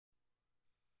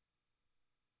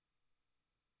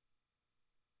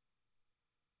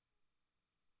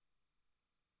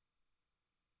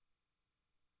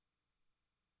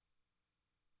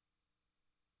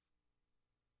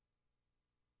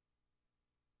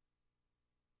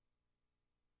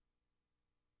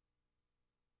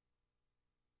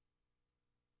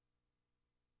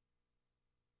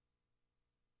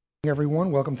Everyone,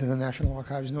 welcome to the National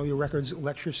Archives Know Your Records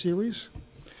lecture series.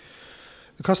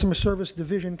 The Customer Service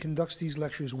Division conducts these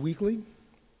lectures weekly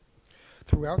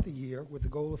throughout the year with the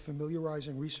goal of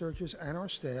familiarizing researchers and our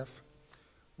staff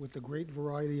with the great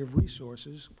variety of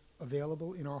resources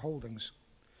available in our holdings.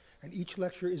 And each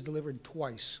lecture is delivered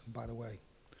twice, by the way.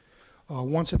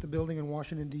 Once at the building in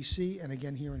Washington, D.C., and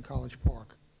again here in College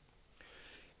Park.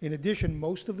 In addition,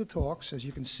 most of the talks, as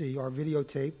you can see, are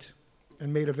videotaped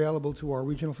and made available to our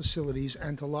regional facilities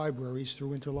and to libraries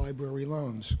through interlibrary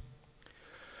loans.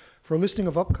 For a listing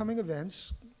of upcoming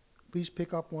events, please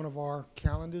pick up one of our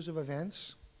calendars of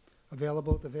events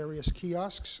available at the various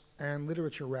kiosks and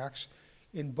literature racks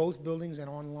in both buildings and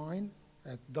online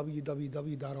at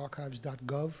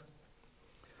www.archives.gov.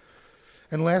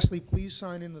 And lastly, please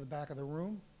sign in to the back of the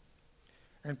room,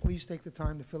 and please take the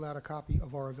time to fill out a copy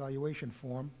of our evaluation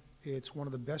form. It's one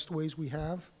of the best ways we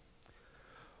have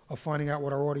of finding out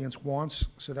what our audience wants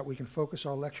so that we can focus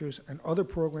our lectures and other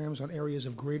programs on areas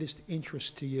of greatest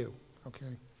interest to you,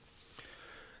 okay?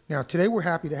 Now, today we're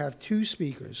happy to have two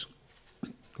speakers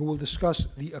who will discuss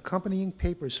the Accompanying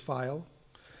Papers File,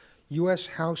 U.S.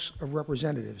 House of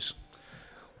Representatives,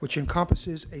 which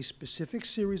encompasses a specific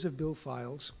series of bill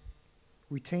files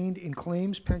retained in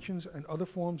claims, pensions, and other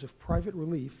forms of private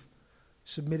relief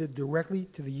submitted directly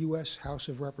to the U.S. House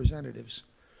of Representatives,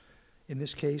 in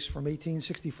this case from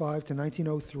 1865 to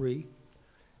 1903,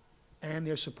 and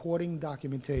their supporting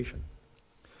documentation.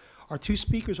 Our two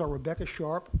speakers are Rebecca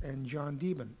Sharp and John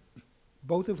Deeben,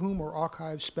 both of whom are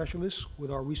archives specialists with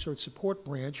our research support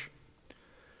branch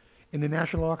in the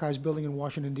National Archives building in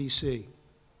Washington, D.C.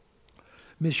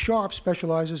 Ms. Sharp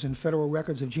specializes in federal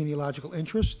records of genealogical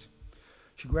interest.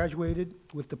 She graduated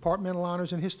with departmental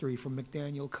honors in history from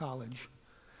McDaniel College.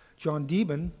 John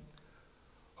Deeben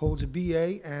holds a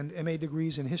BA and MA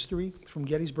degrees in history from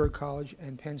Gettysburg College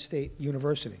and Penn State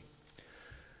University.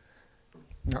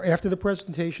 Now, after the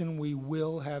presentation, we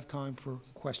will have time for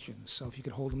questions, so if you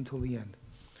could hold them till the end.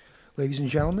 Ladies and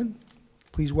gentlemen,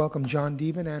 please welcome John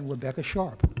Deeben and Rebecca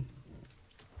Sharp.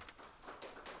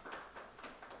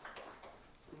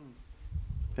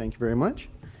 Thank you very much.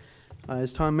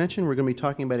 As Tom mentioned, we're going to be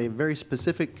talking about a very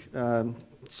specific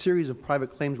series of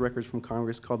private claims records from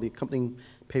Congress called the Accompanying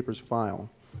Papers File.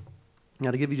 Now,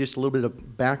 to give you just a little bit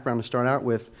of background to start out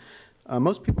with,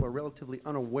 most people are relatively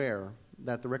unaware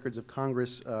that the records of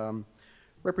Congress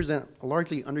represent a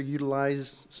largely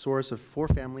underutilized source of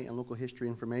family and local history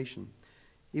information.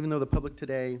 Even though the public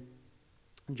today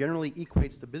generally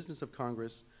equates the business of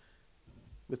Congress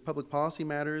with public policy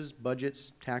matters,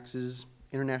 budgets, taxes,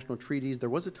 international treaties,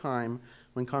 there was a time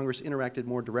when Congress interacted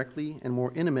more directly and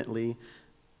more intimately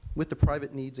with the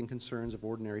private needs and concerns of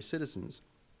ordinary citizens.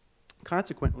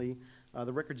 Consequently,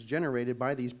 the records generated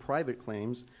by these private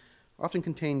claims often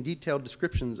contain detailed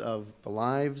descriptions of the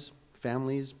lives,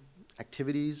 families,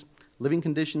 activities, living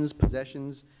conditions,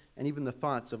 possessions, and even the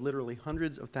thoughts of literally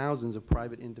hundreds of thousands of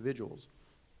private individuals.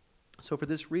 So for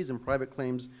this reason, private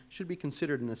claims should be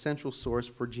considered an essential source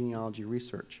for genealogy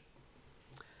research.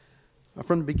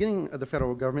 From the beginning of the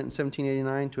federal government in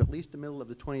 1789 to at least the middle of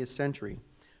the 20th century,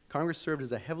 Congress served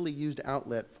as a heavily used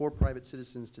outlet for private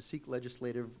citizens to seek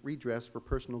legislative redress for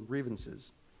personal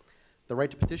grievances. The right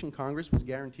to petition Congress was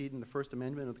guaranteed in the First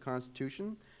Amendment of the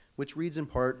Constitution, which reads in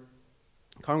part,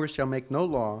 "Congress shall make no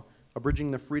law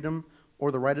abridging the freedom or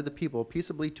the right of the people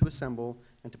peaceably to assemble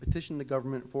and to petition the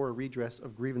government for a redress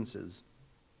of grievances."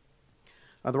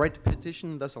 The right to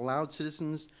petition thus allowed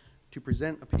citizens to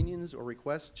present opinions or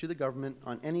requests to the government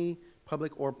on any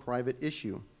public or private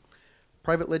issue.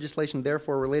 Private legislation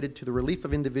therefore related to the relief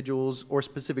of individuals or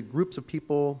specific groups of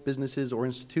people, businesses, or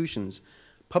institutions.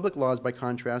 Public laws, by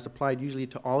contrast, applied usually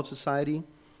to all of society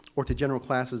or to general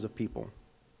classes of people.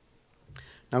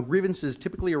 Now, grievances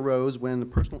typically arose when the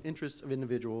personal interests of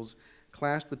individuals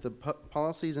clashed with the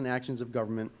policies and actions of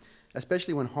government,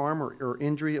 especially when harm or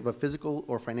injury of a physical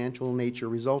or financial nature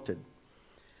resulted.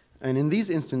 And in these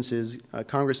instances,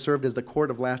 Congress served as the court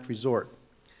of last resort,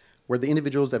 where the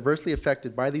individuals adversely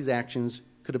affected by these actions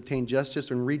could obtain justice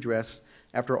and redress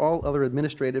after all other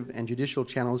administrative and judicial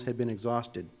channels had been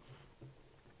exhausted.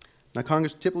 Now,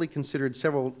 Congress typically considered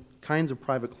several kinds of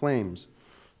private claims,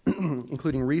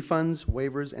 including refunds,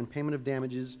 waivers, and payment of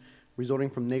damages resulting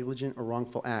from negligent or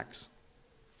wrongful acts.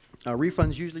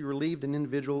 Refunds usually relieved an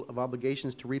individual of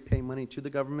obligations to repay money to the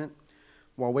government,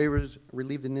 while waivers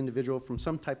relieved an individual from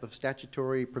some type of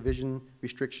statutory provision,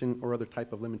 restriction, or other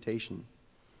type of limitation.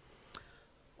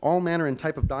 All manner and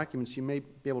type of documents you may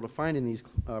be able to find in these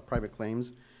private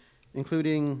claims,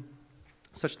 including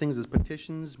such things as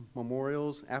petitions,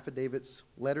 memorials, affidavits,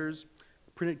 letters,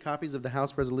 printed copies of the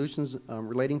House resolutions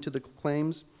relating to the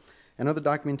claims, and other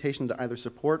documentation to either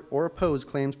support or oppose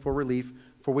claims for relief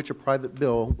for which a private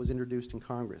bill was introduced in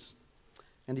Congress.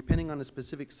 And depending on the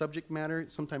specific subject matter,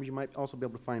 sometimes you might also be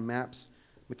able to find maps,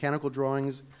 mechanical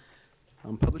drawings,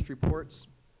 published reports,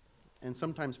 and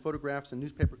sometimes photographs and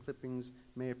newspaper clippings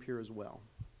may appear as well.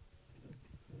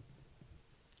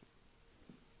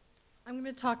 I'm going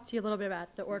to talk to you a little bit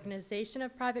about the organization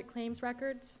of private claims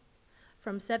records.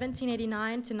 From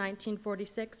 1789 to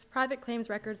 1946, private claims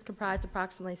records comprised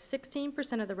approximately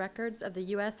 16% of the records of the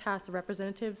U.S. House of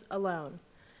Representatives alone.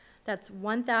 That's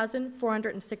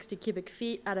 1,460 cubic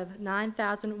feet out of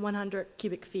 9,100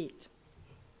 cubic feet.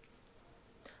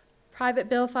 Private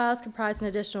bill files comprise an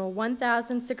additional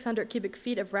 1,600 cubic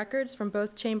feet of records from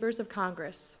both chambers of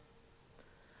Congress.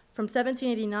 From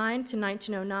 1789 to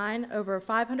 1909, over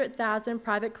 500,000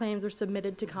 private claims were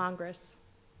submitted to Congress.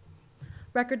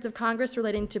 Records of Congress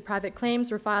relating to private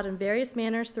claims were filed in various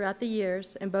manners throughout the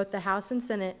years in both the House and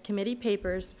Senate committee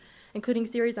papers, including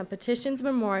series on petitions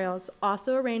and memorials,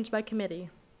 also arranged by committee,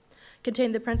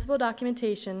 contained the principal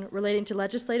documentation relating to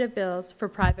legislative bills for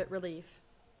private relief.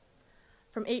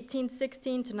 From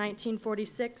 1816 to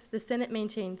 1946, the Senate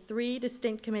maintained 3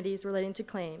 distinct committees relating to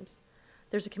claims.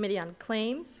 There's a committee on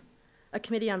claims, a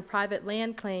committee on private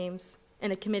land claims,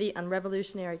 and a committee on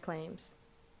revolutionary claims.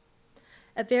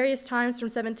 At various times from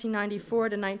 1794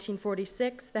 to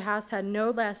 1946, the House had no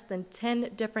less than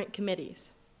 10 different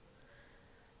committees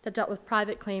that dealt with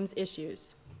private claims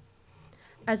issues.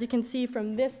 As you can see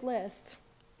from this list,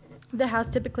 the House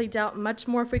typically dealt much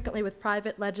more frequently with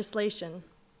private legislation.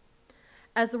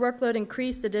 As the workload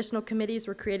increased, additional committees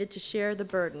were created to share the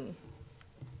burden.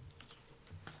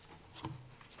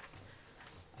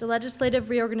 The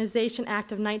Legislative Reorganization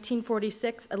Act of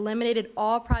 1946 eliminated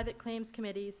all private claims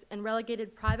committees and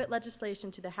relegated private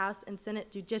legislation to the House and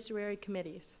Senate Judiciary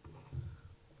Committees.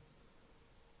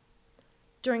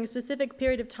 During a specific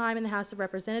period of time in the House of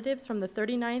Representatives, from the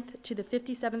 39th to the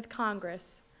 57th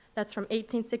Congress, that's from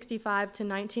 1865 to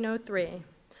 1903,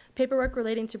 paperwork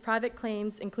relating to private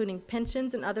claims, including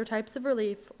pensions and other types of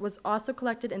relief, was also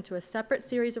collected into a separate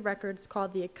series of records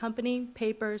called the Accompanying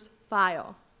Papers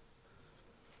File.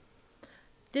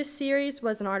 This series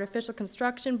was an artificial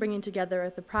construction bringing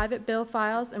together the private bill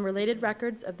files and related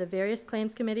records of the various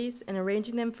claims committees and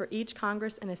arranging them for each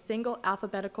Congress in a single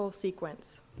alphabetical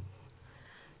sequence.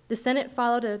 The Senate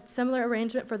followed a similar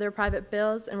arrangement for their private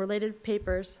bills and related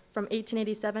papers from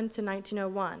 1887 to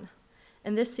 1901,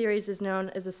 and this series is known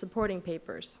as the supporting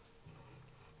papers.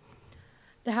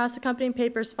 The House Accompanying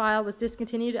Papers File was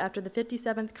discontinued after the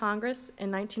 57th Congress in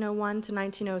 1901 to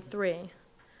 1903.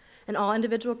 And all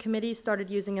individual committees started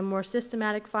using a more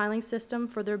systematic filing system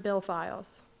for their bill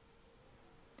files.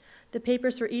 The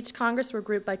papers for each Congress were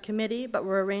grouped by committee, but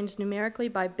were arranged numerically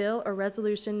by bill or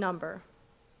resolution number,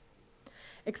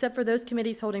 except for those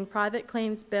committees holding private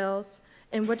claims bills,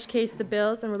 in which case the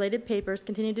bills and related papers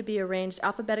continued to be arranged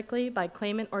alphabetically by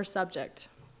claimant or subject.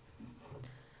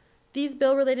 These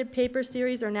bill-related paper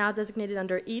series are now designated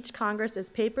under each Congress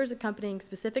as papers accompanying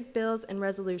specific bills and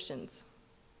resolutions.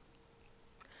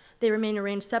 They remain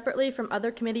arranged separately from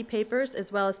other committee papers,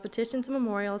 as well as petitions and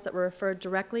memorials that were referred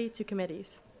directly to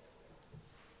committees.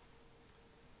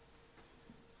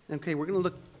 Okay, we're going to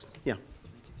look, yeah.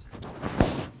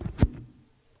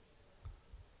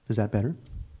 Is that better?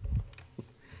 And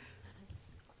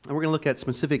we're going to look at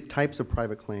specific types of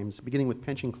private claims, beginning with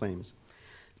pension claims.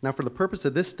 Now, for the purpose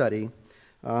of this study,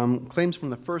 claims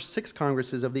from the first 6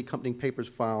 Congresses of the Accompanying Papers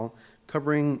File,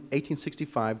 covering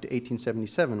 1865 to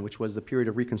 1877, which was the period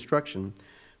of Reconstruction,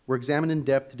 were examined in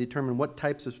depth to determine what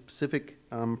types of specific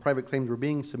private claims were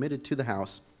being submitted to the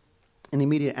House in the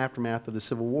immediate aftermath of the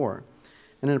Civil War.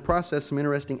 And in the process, some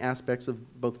interesting aspects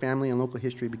of both family and local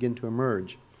history begin to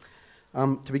emerge.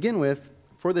 To begin with,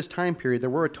 for this time period, there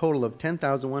were a total of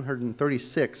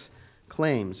 10,136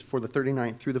 claims for the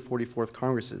 39th through the 44th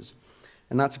Congresses.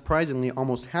 And not surprisingly,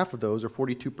 almost half of those, or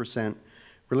 42%,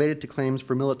 related to claims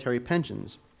for military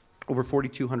pensions, over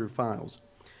 4,200 files.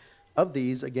 Of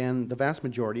these, again, the vast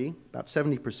majority, about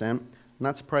 70%,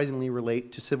 not surprisingly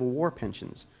relate to Civil War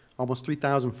pensions, almost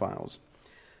 3,000 files.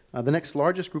 The next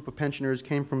largest group of pensioners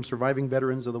came from surviving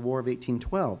veterans of the War of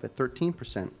 1812 at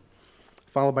 13%,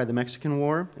 followed by the Mexican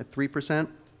War at 3%,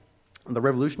 the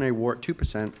Revolutionary War at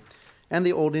 2%, and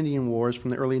the Old Indian Wars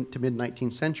from the early to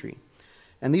mid-19th century.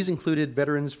 And these included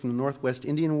veterans from the Northwest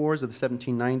Indian Wars of the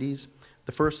 1790s,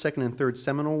 the First, Second, and Third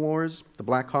Seminole Wars, the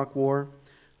Black Hawk War,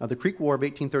 the Creek War of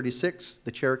 1836, the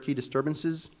Cherokee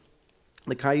disturbances,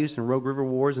 the Cayuse and Rogue River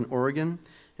Wars in Oregon,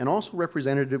 and also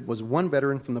represented was one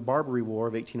veteran from the Barbary War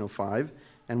of 1805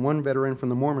 and one veteran from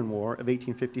the Mormon War of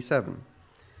 1857.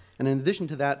 And in addition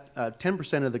to that,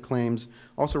 10% of the claims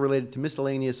also related to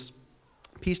miscellaneous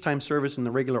peacetime service in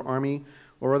the regular Army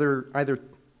or either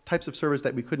types of service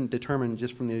that we couldn't determine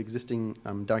just from the existing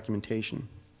documentation.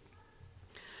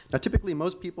 Now, typically,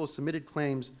 most people submitted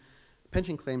claims,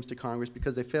 pension claims to Congress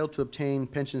because they failed to obtain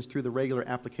pensions through the regular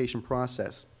application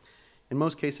process. In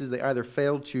most cases, they either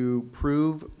failed to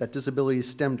prove that disabilities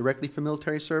stem directly from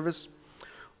military service,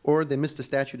 or they missed the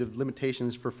statute of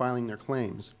limitations for filing their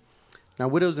claims. Now,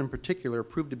 widows in particular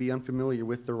proved to be unfamiliar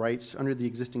with their rights under the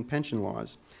existing pension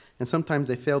laws, and sometimes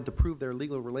they failed to prove their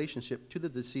legal relationship to the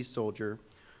deceased soldier,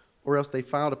 or else they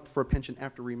filed for a pension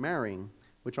after remarrying,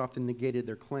 which often negated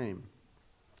their claim.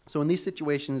 So in these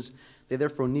situations, they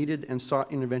therefore needed and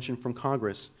sought intervention from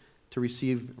Congress to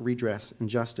receive redress and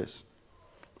justice.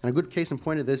 And a good case in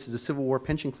point of this is the Civil War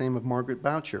pension claim of Margaret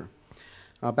Boucher.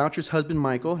 Boucher's husband,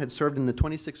 Michael, had served in the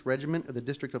 26th Regiment of the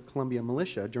District of Columbia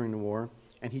Militia during the war,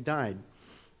 and he died.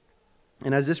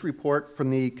 And as this report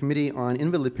from the Committee on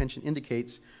Invalid Pension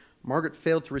indicates, Margaret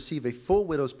failed to receive a full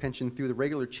widow's pension through the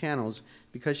regular channels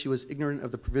because she was ignorant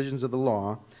of the provisions of the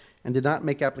law and did not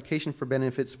make application for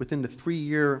benefits within the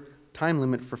 3-year time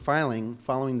limit for filing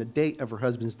following the date of her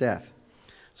husband's death.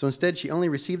 So instead, she only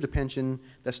received a pension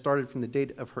that started from the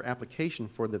date of her application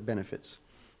for the benefits.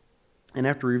 And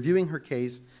after reviewing her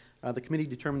case, the committee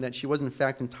determined that she was in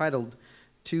fact entitled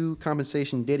to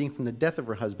compensation dating from the death of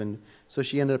her husband, so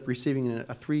she ended up receiving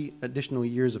 3 additional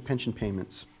years of pension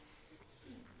payments.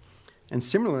 And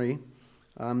similarly,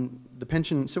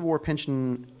 the Civil War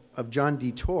pension of John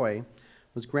D. Toy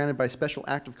was granted by special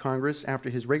act of Congress after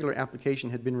his regular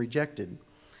application had been rejected.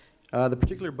 The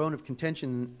particular bone of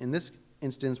contention in this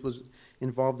instance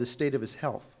involved the state of his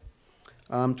health.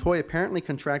 Toy apparently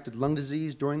contracted lung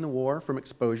disease during the war from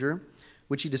exposure,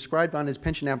 which he described on his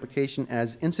pension application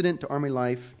as incident to Army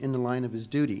life in the line of his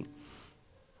duty.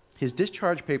 His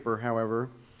discharge paper, however,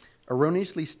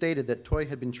 erroneously stated that Toy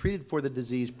had been treated for the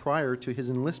disease prior to his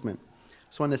enlistment.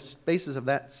 So on the basis of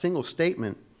that single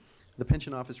statement, the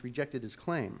pension office rejected his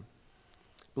claim,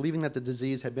 believing that the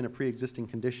disease had been a pre-existing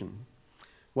condition.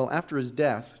 Well, after his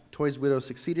death, Toy's widow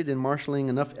succeeded in marshaling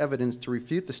enough evidence to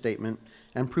refute the statement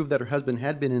and prove that her husband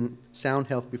had been in sound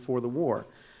health before the war.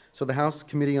 So the House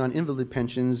Committee on Invalid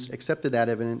Pensions accepted that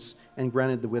evidence and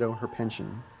granted the widow her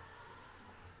pension.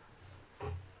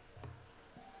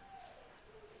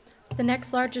 The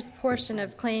next largest portion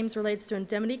of claims relates to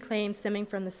indemnity claims stemming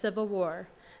from the Civil War.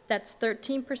 That's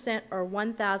 13%, or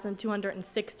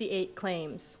 1,268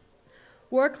 claims.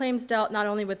 War claims dealt not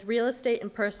only with real estate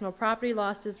and personal property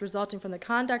losses resulting from the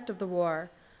conduct of the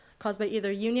war, caused by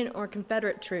either Union or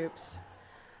Confederate troops,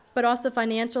 but also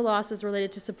financial losses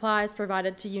related to supplies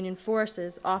provided to Union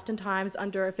forces, oftentimes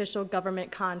under official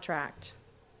government contract.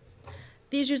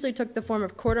 These usually took the form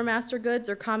of quartermaster goods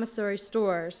or commissary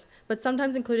stores, but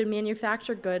sometimes included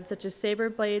manufactured goods such as saber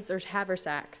blades or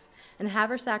haversacks, and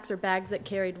haversacks are bags that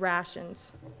carried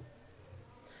rations.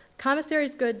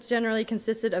 Commissary's goods generally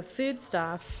consisted of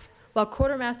foodstuff, while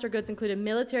quartermaster goods included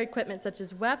military equipment such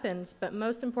as weapons, but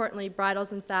most importantly,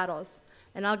 bridles and saddles.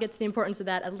 And I'll get to the importance of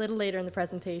that a little later in the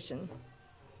presentation.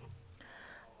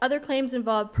 Other claims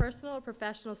involved personal or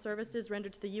professional services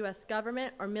rendered to the U.S.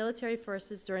 government or military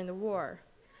forces during the war.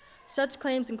 Such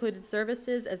claims included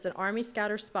services as an Army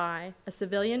scout or spy, a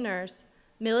civilian nurse,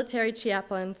 military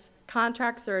chaplains,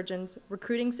 contract surgeons,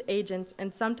 recruiting agents,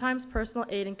 and sometimes personal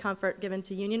aid and comfort given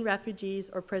to Union refugees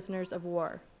or prisoners of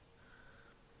war.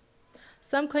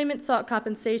 Some claimants sought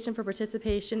compensation for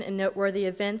participation in noteworthy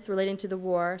events relating to the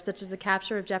war, such as the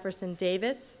capture of Jefferson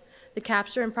Davis, the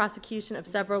capture and prosecution of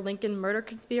several Lincoln murder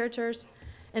conspirators,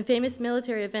 and famous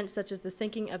military events such as the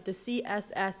sinking of the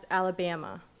CSS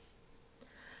Alabama.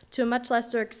 To a much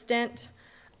lesser extent,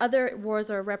 other wars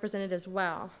are represented as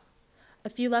well. A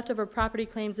few leftover property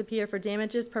claims appear for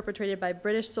damages perpetrated by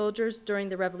British soldiers during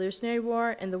the Revolutionary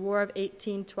War and the War of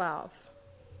 1812.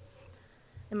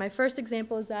 And my first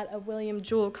example is that of William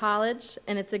Jewell College,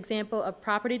 and it's an example of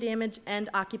property damage and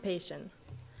occupation.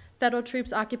 Federal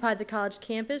troops occupied the college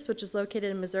campus, which was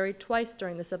located in Missouri, twice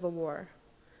during the Civil War.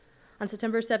 On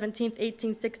September 17,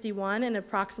 1861, and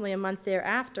approximately a month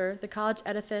thereafter, the college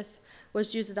edifice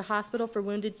was used as a hospital for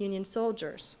wounded Union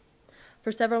soldiers.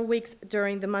 For several weeks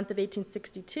during the month of August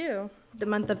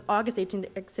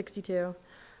 1862,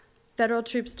 federal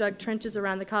troops dug trenches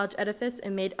around the college edifice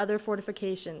and made other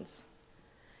fortifications.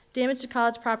 Damage to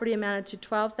college property amounted to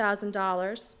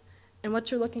 $12,000, and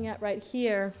what you're looking at right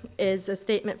here is a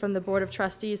statement from the Board of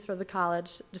Trustees for the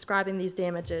college describing these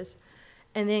damages.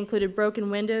 And they included broken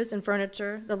windows and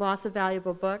furniture, the loss of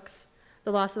valuable books,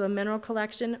 the loss of a mineral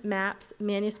collection, maps,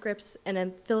 manuscripts, and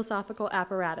a philosophical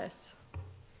apparatus.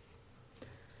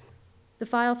 The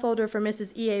file folder for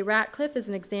Mrs. E.A. Ratcliffe is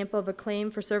an example of a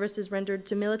claim for services rendered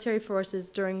to military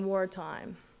forces during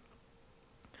wartime.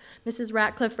 Mrs.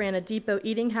 Ratcliffe ran a depot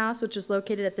eating house, which was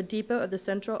located at the depot of the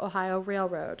Central Ohio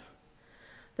Railroad.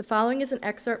 The following is an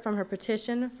excerpt from her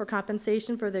petition for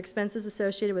compensation for the expenses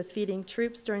associated with feeding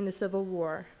troops during the Civil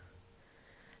War.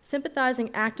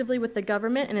 Sympathizing actively with the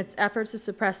government in its efforts to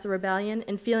suppress the rebellion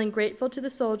and feeling grateful to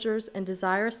the soldiers and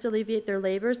desirous to alleviate their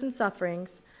labors and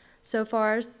sufferings, so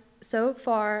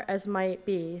far as might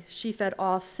be, she fed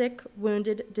all sick,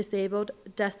 wounded, disabled,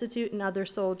 destitute, and other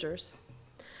soldiers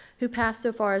who passed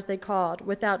so far as they called,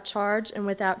 without charge and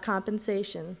without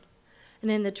compensation.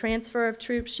 And in the transfer of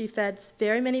troops, she fed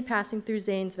very many passing through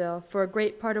Zanesville, for a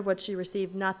great part of which she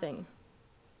received nothing,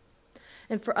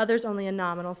 and for others only a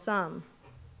nominal sum.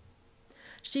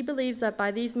 She believes that by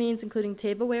these means, including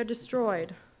tableware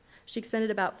destroyed, she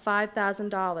expended about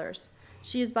 $5,000.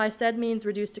 She is by said means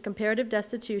reduced to comparative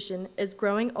destitution, is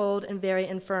growing old and very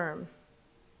infirm.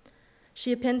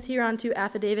 She appends hereunto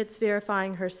affidavits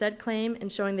verifying her said claim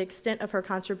and showing the extent of her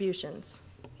contributions.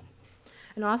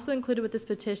 And also included with this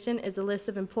petition is a list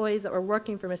of employees that were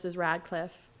working for Mrs.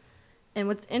 Radcliffe. And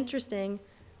what's interesting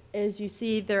is you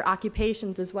see their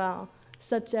occupations as well,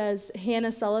 such as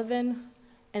Hannah Sullivan,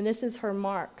 and this is her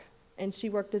mark, and she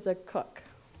worked as a cook.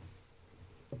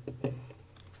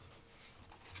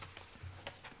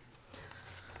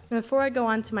 And before I go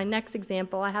on to my next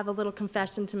example, I have a little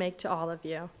confession to make to all of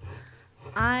you.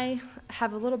 I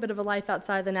have a little bit of a life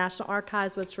outside the National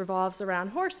Archives, which revolves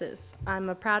around horses. I'm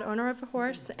a proud owner of a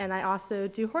horse, and I also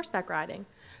do horseback riding.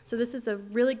 So this is a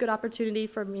really good opportunity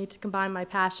for me to combine my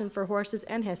passion for horses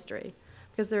and history,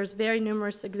 because there's very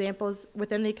numerous examples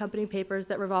within the accompanying papers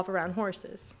that revolve around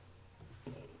horses.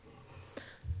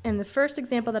 And the first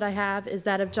example that I have is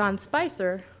that of John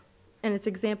Spicer, and it's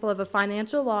an example of a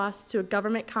financial loss to a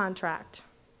government contract.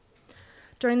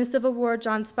 During the Civil War,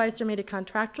 John Spicer made a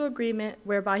contractual agreement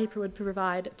whereby he would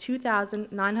provide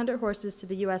 2,900 horses to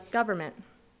the U.S. government.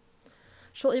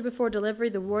 Shortly before delivery,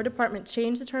 the War Department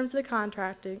changed the terms of the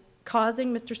contract,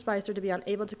 causing Mr. Spicer to be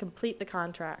unable to complete the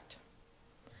contract.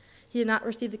 He did not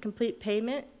receive the complete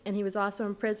payment, and he was also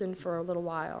imprisoned for a little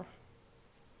while.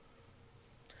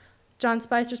 John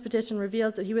Spicer's petition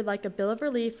reveals that he would like a bill of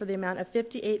relief for the amount of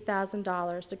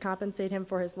 $58,000 to compensate him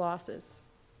for his losses.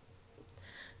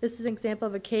 This is an example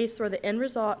of a case where the end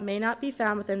result may not be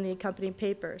found within the accompanying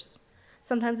papers.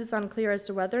 Sometimes it's unclear as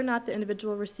to whether or not the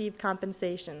individual received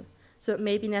compensation, so it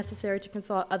may be necessary to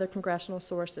consult other congressional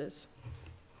sources.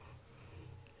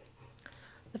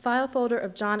 The file folder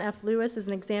of John F. Lewis is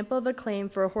an example of a claim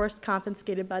for a horse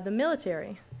confiscated by the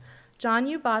military. John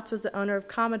U. Botts was the owner of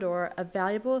Commodore, a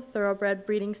valuable thoroughbred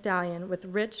breeding stallion with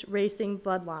rich racing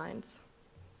bloodlines.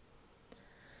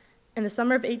 In the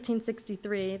summer of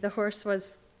 1863, the horse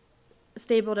was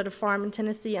stabled at a farm in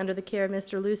Tennessee under the care of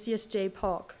Mr. Lucius J.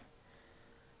 Polk.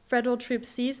 Federal troops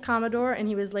seized Commodore, and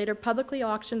he was later publicly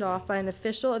auctioned off by an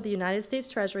official of the United States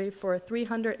Treasury for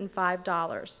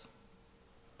 $305.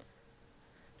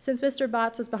 Since Mr.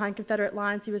 Botts was behind Confederate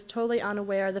lines, he was totally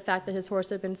unaware of the fact that his horse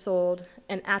had been sold,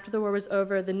 and after the war was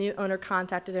over, the new owner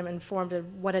contacted him and informed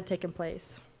him what had taken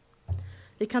place.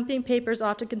 The accompanying papers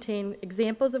often contain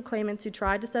examples of claimants who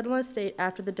tried to settle an estate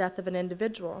after the death of an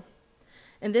individual.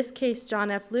 In this case,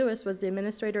 John F. Lewis was the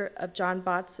administrator of John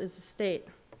Botts' estate,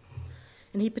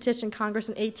 and he petitioned Congress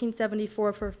in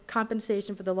 1874 for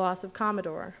compensation for the loss of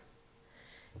Commodore.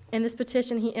 In this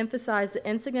petition, he emphasized the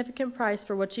insignificant price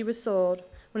for which he was sold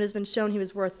when it has been shown he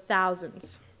was worth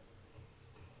thousands.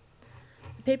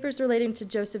 The papers relating to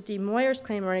Joseph D. Moyer's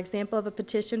claim are an example of a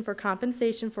petition for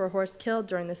compensation for a horse killed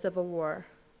during the Civil War.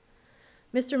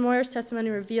 Mr. Moyer's testimony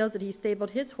reveals that he stabled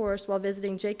his horse while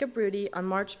visiting Jacob Rudy on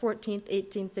March 14,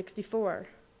 1864.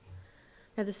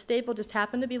 Now, the stable just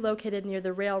happened to be located near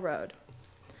the railroad.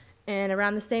 And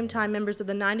around the same time, members of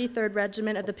the 93rd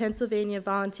Regiment of the Pennsylvania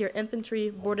Volunteer Infantry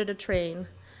boarded a train.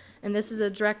 And this is a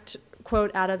direct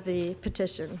quote out of the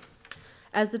petition.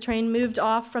 As the train moved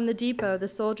off from the depot, the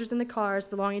soldiers in the cars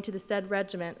belonging to the said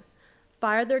regiment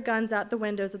fired their guns out the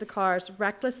windows of the cars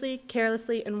recklessly,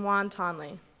 carelessly, and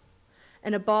wantonly.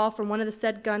 And a ball from one of the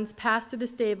said guns passed through the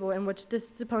stable in which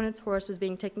this deponent's horse was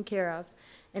being taken care of,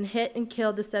 and hit and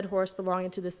killed the said horse belonging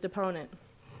to this deponent.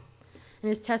 In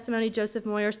his testimony, Joseph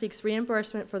Moyer seeks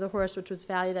reimbursement for the horse, which was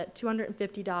valued at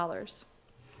 $250.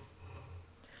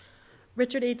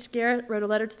 Richard H. Garrett wrote a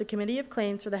letter to the Committee of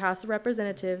Claims for the House of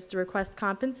Representatives to request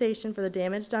compensation for the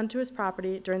damage done to his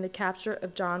property during the capture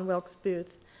of John Wilkes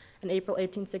Booth in April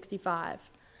 1865.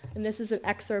 And this is an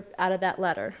excerpt out of that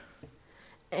letter,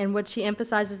 in which he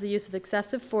emphasizes the use of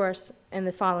excessive force in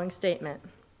the following statement.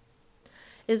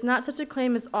 is not such a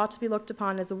claim as ought to be looked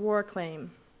upon as a war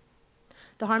claim.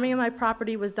 The harming of my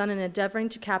property was done in endeavoring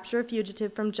to capture a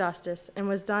fugitive from justice, and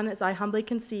was done, as I humbly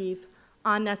conceive,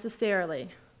 unnecessarily,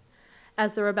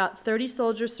 as there were about 30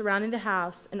 soldiers surrounding the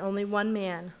house and only one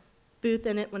man, Booth,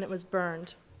 in it when it was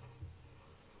burned.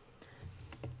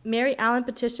 Mary Allen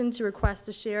petitioned to request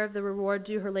a share of the reward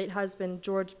due her late husband,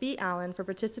 George B. Allen, for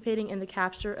participating in the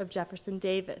capture of Jefferson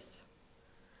Davis.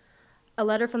 A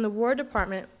letter from the War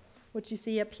Department, which you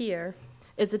see up here,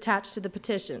 is attached to the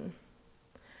petition.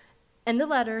 In the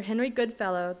letter, Henry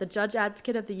Goodfellow, the Judge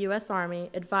Advocate of the U.S. Army,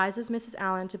 advises Mrs.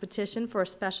 Allen to petition for a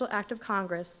special act of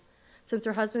Congress, since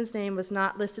her husband's name was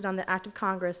not listed on the act of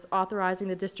Congress authorizing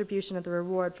the distribution of the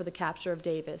reward for the capture of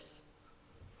Davis.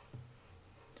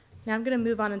 Now I'm going to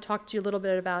move on and talk to you a little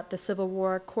bit about the Civil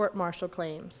War court-martial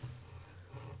claims.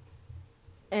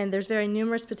 And there's very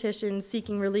numerous petitions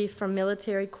seeking relief from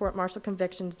military court-martial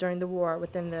convictions during the war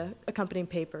within the accompanying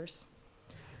papers.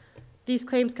 These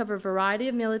claims cover a variety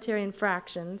of military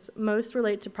infractions. Most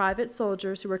relate to private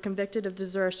soldiers who were convicted of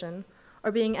desertion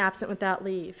or being absent without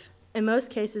leave. In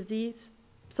most cases, these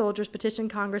soldiers petition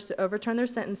Congress to overturn their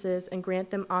sentences and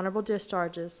grant them honorable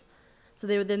discharges, so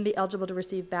they would then be eligible to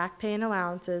receive back pay and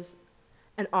allowances,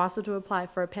 and also to apply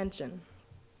for a pension.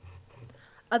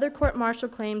 Other court-martial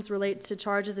claims relate to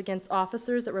charges against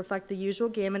officers that reflect the usual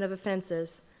gamut of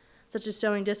offenses, such as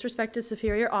showing disrespect to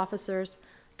superior officers,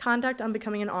 conduct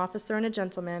unbecoming an officer and a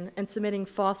gentleman, and submitting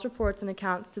false reports and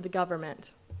accounts to the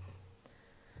government.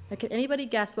 Now, can anybody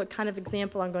guess what kind of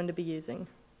example I'm going to be using?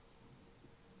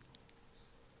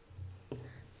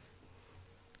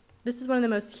 This is one of the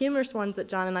most humorous ones that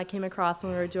John and I came across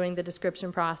when we were doing the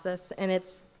description process, and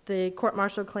it's the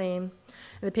court-martial claim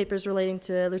in the papers relating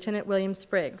to Lieutenant William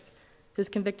Spriggs, who's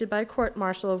convicted by a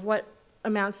court-martial of what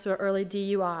amounts to an early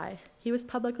DUI. He was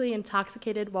publicly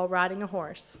intoxicated while riding a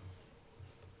horse.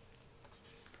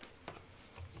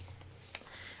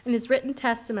 In his written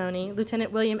testimony,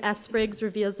 Lieutenant William S. Spriggs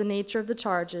reveals the nature of the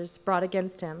charges brought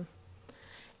against him.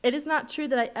 It is not true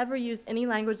that I ever used any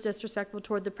language disrespectful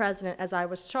toward the president as I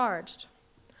was charged.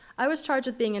 I was charged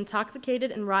with being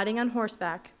intoxicated and riding on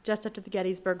horseback just after the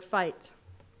Gettysburg fight.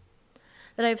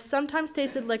 That I have sometimes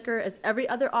tasted liquor, as every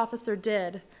other officer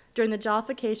did, during the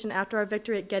jollification after our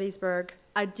victory at Gettysburg,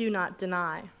 I do not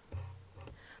deny.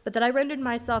 But that I rendered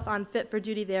myself unfit for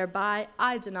duty thereby,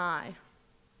 I deny.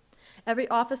 Every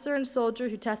officer and soldier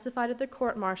who testified at the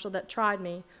court-martial that tried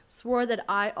me swore that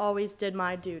I always did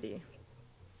my duty.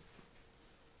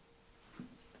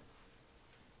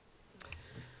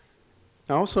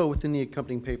 Now, also within the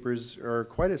accompanying papers are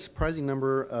quite a surprising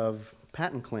number of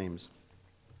patent claims,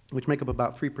 which make up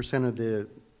about 3% of the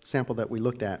sample that we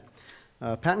looked at.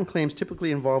 Patent claims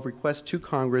typically involve requests to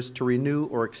Congress to renew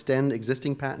or extend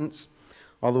existing patents,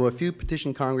 although a few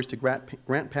petition Congress to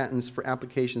grant patents for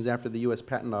applications after the U.S.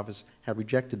 Patent Office have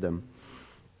rejected them.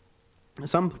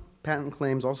 Some patent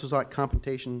claims also sought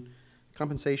compensation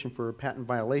for patent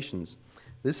violations.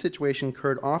 This situation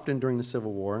occurred often during the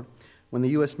Civil War, when the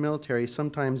U.S. military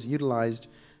sometimes utilized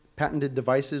patented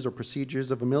devices or procedures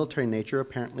of a military nature,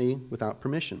 apparently without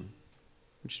permission,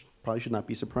 which probably should not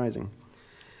be surprising.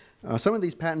 Some of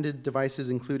these patented devices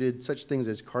included such things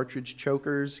as cartridge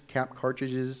chokers, cap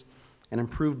cartridges, an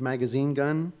improved magazine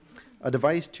gun, a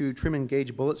device to trim and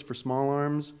gauge bullets for small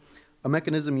arms, a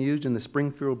mechanism used in the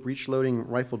Springfield breech-loading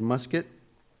rifled musket,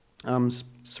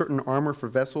 certain armor for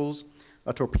vessels,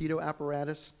 a torpedo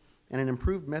apparatus, and an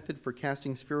improved method for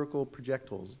casting spherical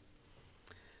projectiles.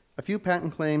 A few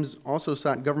patent claims also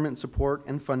sought government support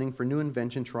and funding for new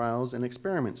invention trials and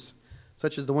experiments,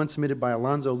 such as the one submitted by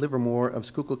Alonzo Livermore of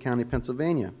Schuylkill County,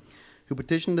 Pennsylvania, who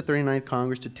petitioned the 39th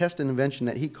Congress to test an invention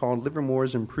that he called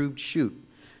Livermore's improved chute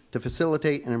to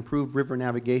facilitate an improved river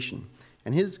navigation.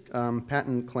 And his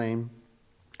patent claim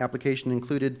application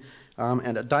included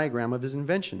a diagram of his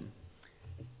invention.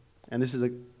 And this is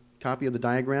a copy of the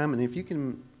diagram, and if you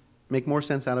can make more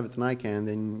sense out of it than I can,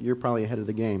 then you're probably ahead of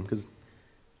the game, because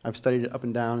I've studied it up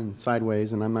and down and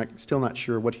sideways, and I'm still not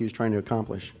sure what he was trying to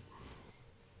accomplish.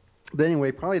 But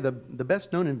anyway, probably the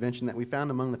best known invention that we found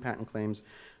among the patent claims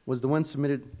was the one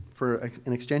submitted for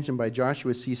an extension by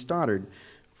Joshua C. Stoddard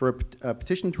for a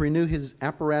petition to renew his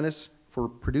apparatus for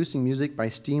producing music by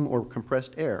steam or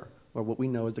compressed air, or what we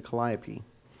know as the calliope.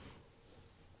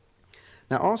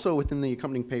 Now, also within the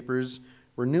accompanying papers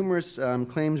were numerous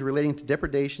claims relating to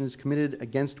depredations committed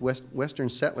against Western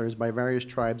settlers by various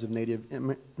tribes of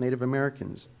Native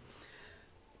Americans.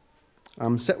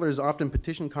 Settlers often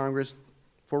petitioned Congress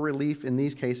for relief in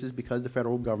these cases because the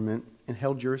federal government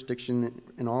held jurisdiction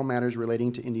in all matters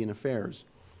relating to Indian affairs.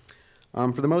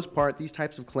 For the most part, these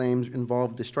types of claims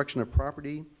involve destruction of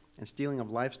property and stealing of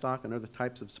livestock and other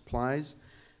types of supplies.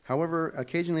 However,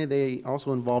 occasionally they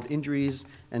also involved injuries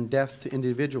and death to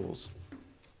individuals.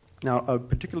 Now, a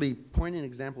particularly poignant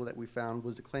example that we found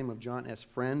was the claim of John S.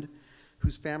 Friend,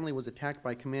 whose family was attacked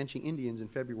by Comanche Indians in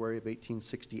February of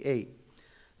 1868.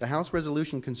 The House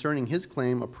resolution concerning his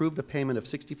claim approved a payment of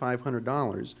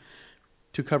 $6,500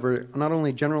 to cover not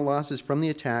only general losses from the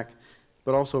attack,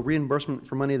 but also reimbursement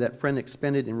for money that Friend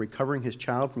expended in recovering his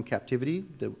child from captivity,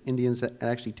 the Indians that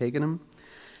had actually taken him,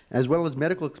 as well as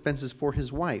medical expenses for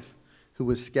his wife, who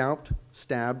was scalped,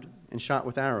 stabbed, and shot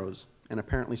with arrows, and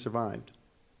apparently survived.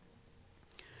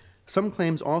 Some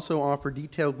claims also offer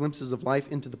detailed glimpses of life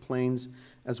into the plains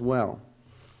as well.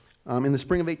 In the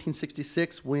spring of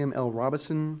 1866, William L.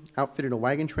 Robinson outfitted a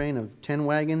wagon train of 10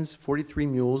 wagons, 43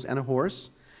 mules, and a horse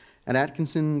at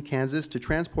Atkinson, Kansas, to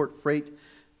transport freight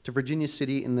to Virginia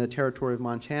City in the territory of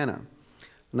Montana.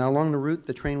 Now, along the route,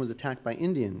 the train was attacked by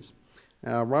Indians.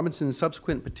 Robinson's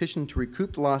subsequent petition to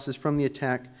recoup the losses from the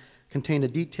attack contained a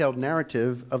detailed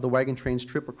narrative of the wagon train's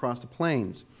trip across the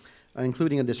plains,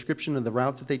 including a description of the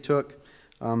route that they took,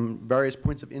 various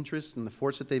points of interest in the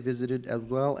forts that they visited, as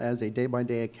well as a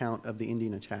day-by-day account of the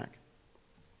Indian attack.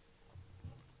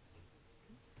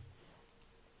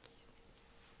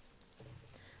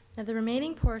 Now, the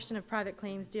remaining portion of private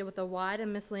claims deal with a wide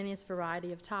and miscellaneous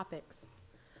variety of topics.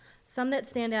 Some that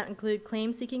stand out include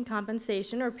claims seeking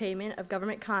compensation or payment of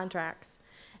government contracts,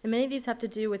 and many of these have to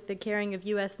do with the carrying of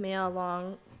U.S. mail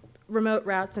along remote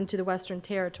routes into the Western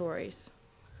territories.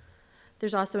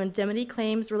 There's also indemnity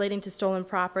claims relating to stolen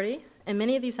property, and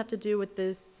many of these have to do with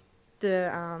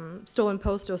the stolen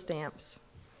postal stamps.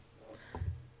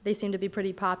 They seem to be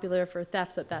pretty popular for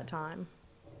thefts at that time.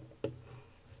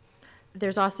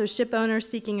 There's also ship owners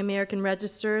seeking American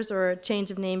registers or a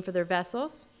change of name for their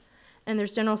vessels, and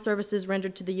there's general services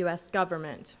rendered to the U.S.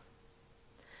 government.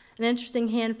 An interesting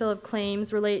handful of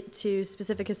claims relate to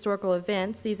specific historical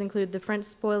events. These include the French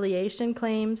spoliation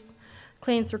claims,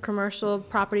 claims for commercial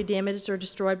property damaged or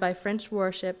destroyed by French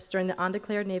warships during the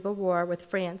undeclared naval war with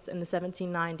France in the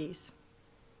 1790s.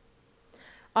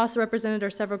 Also represented are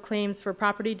several claims for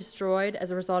property destroyed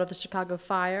as a result of the Chicago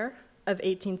Fire of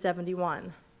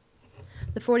 1871.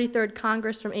 The 43rd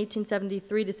Congress from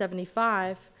 1873 to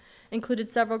 75 included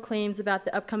several claims about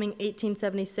the upcoming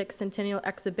 1876 Centennial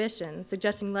Exhibition,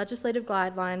 suggesting legislative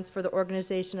guidelines for the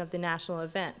organization of the national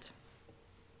event.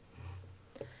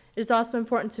 It is also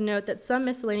important to note that some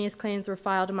miscellaneous claims were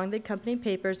filed among the accompanying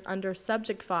papers under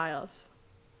subject files.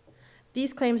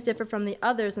 These claims differ from the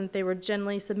others in that they were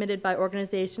generally submitted by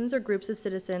organizations or groups of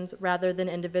citizens rather than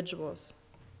individuals.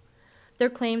 Their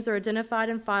claims are identified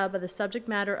and filed by the subject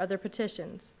matter of their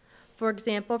petitions. For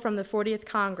example, from the 40th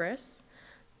Congress,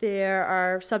 there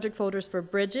are subject folders for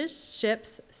bridges,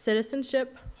 ships,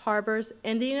 citizenship, harbors,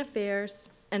 Indian affairs,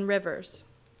 and rivers.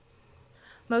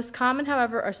 Most common,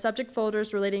 however, are subject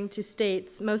folders relating to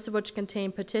states, most of which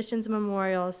contain petitions and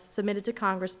memorials submitted to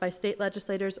Congress by state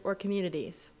legislators or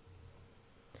communities.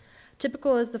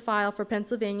 Typical is the file for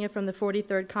Pennsylvania from the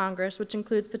 43rd Congress, which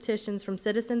includes petitions from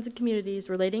citizens and communities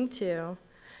relating to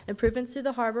improvements to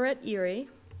the harbor at Erie,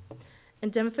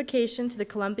 indemnification to the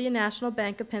Columbia National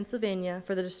Bank of Pennsylvania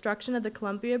for the destruction of the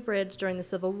Columbia Bridge during the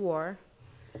Civil War,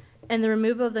 and the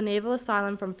removal of the Naval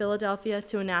Asylum from Philadelphia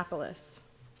to Annapolis.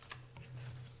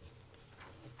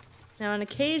 Now, on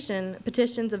occasion,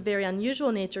 petitions of very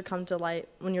unusual nature come to light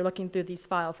when you're looking through these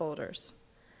file folders.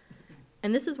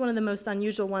 And this is one of the most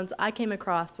unusual ones I came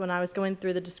across when I was going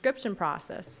through the description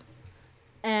process.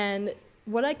 And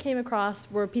what I came across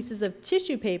were pieces of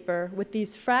tissue paper with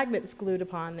these fragments glued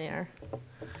upon there.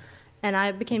 And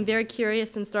I became very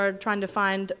curious and started trying to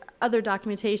find other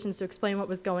documentations to explain what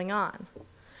was going on.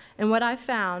 And what I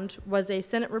found was a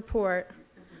Senate report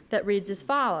that reads as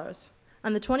follows.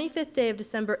 On the 25th day of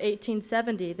December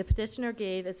 1870, the petitioner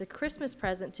gave as a Christmas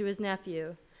present to his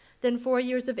nephew, then 4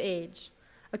 years of age,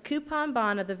 a coupon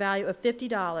bond of the value of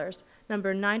 $50,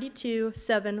 number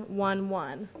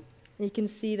 92711. You can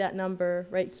see that number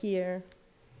right here.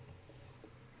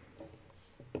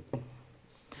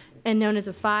 And known as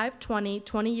a 5/20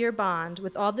 20-year bond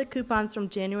with all the coupons from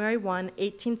January 1,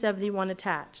 1871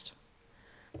 attached.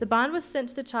 The bond was sent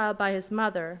to the child by his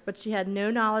mother, but she had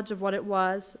no knowledge of what it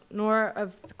was, nor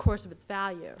of the course of its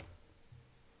value.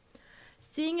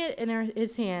 Seeing it in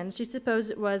his hand, she supposed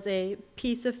it was a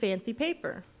piece of fancy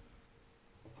paper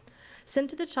sent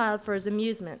to the child for his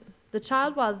amusement. The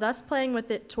child, while thus playing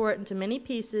with it, tore it into many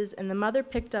pieces, and the mother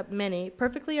picked up many,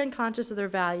 perfectly unconscious of their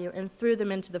value, and threw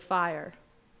them into the fire.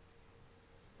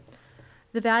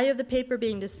 The value of the paper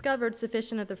being discovered,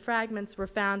 sufficient of the fragments were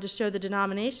found to show the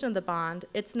denomination of the bond,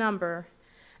 its number,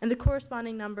 and the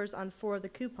corresponding numbers on 4 of the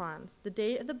coupons. The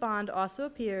date of the bond also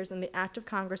appears in the Act of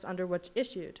Congress under which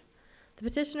issued. The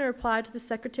petitioner applied to the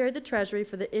Secretary of the Treasury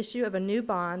for the issue of a new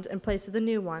bond in place of the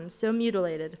new one, so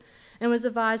mutilated, and was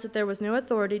advised that there was no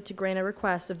authority to grant a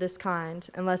request of this kind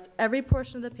unless every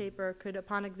portion of the paper could,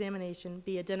 upon examination,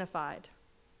 be identified.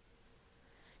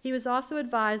 He was also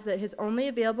advised that his only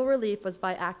available relief was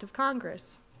by Act of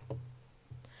Congress.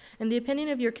 In the opinion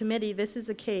of your committee, this is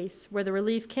a case where the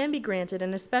relief can be granted,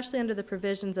 and especially under the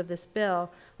provisions of this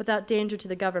bill, without danger to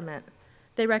the government.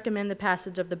 They recommend the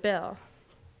passage of the bill.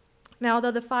 Now,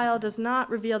 although the file does not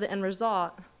reveal the end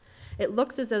result, it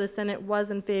looks as though the Senate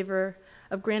was in favor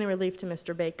of granting relief to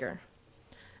Mr. Baker.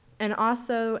 And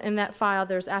also in that file,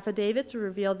 there's affidavits that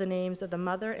reveal the names of the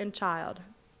mother and child.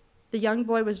 The young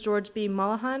boy was George B.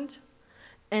 Mulholland,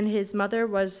 and his mother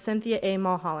was Cynthia A.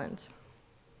 Mulholland.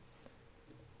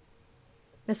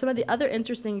 Now, some of the other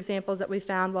interesting examples that we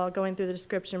found while going through the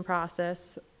description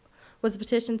process was a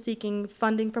petition seeking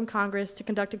funding from Congress to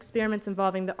conduct experiments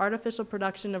involving the artificial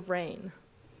production of rain.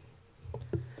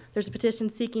 There's a petition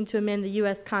seeking to amend the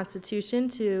U.S. Constitution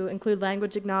to include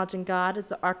language acknowledging God as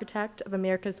the architect of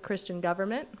America's Christian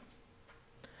government.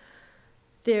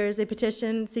 There's a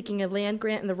petition seeking a land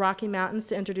grant in the Rocky Mountains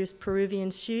to introduce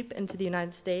Peruvian sheep into the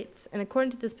United States. And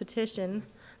according to this petition,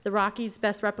 the Rockies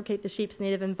best replicate the sheep's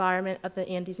native environment of the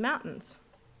Andes Mountains.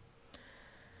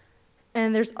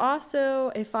 And there's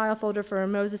also a file folder for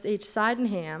Moses H.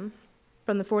 Sydenham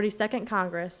from the 42nd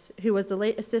Congress, who was the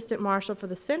late Assistant Marshal for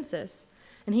the Census,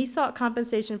 and he sought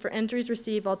compensation for injuries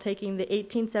received while taking the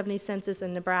 1870 census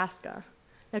in Nebraska.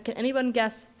 Now, can anyone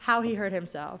guess how he hurt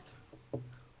himself?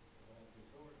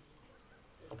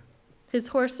 His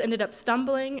horse ended up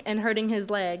stumbling and hurting his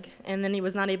leg, and then he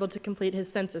was not able to complete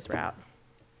his census route.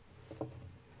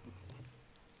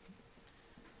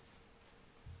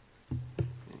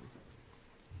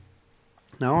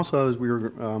 Now, also, as we were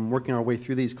working our way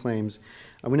through these claims,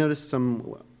 we noticed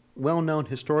some well-known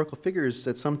historical figures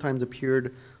that sometimes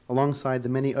appeared alongside the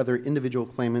many other individual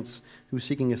claimants who were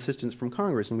seeking assistance from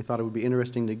Congress, and we thought it would be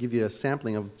interesting to give you a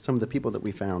sampling of some of the people that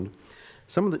we found.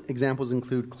 Some of the examples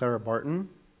include Clara Barton,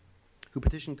 who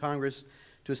petitioned Congress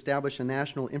to establish a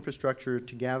national infrastructure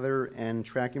to gather and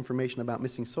track information about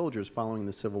missing soldiers following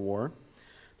the Civil War.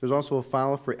 There's also a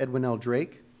file for Edwin L.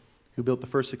 Drake, who built the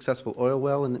first successful oil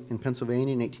well in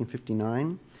Pennsylvania in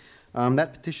 1859.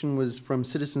 That petition was from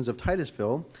citizens of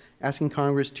Titusville, asking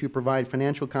Congress to provide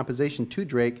financial compensation to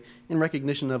Drake in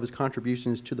recognition of his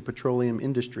contributions to the petroleum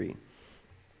industry.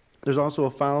 There's also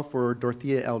a file for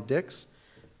Dorothea L. Dix,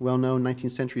 well-known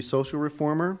 19th century social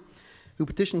reformer, who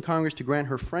petitioned Congress to grant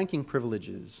her franking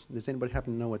privileges. Does anybody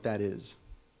happen to know what that is?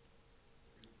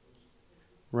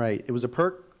 Right. It was a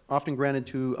perk often granted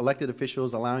to elected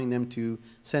officials, allowing them to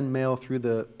send mail through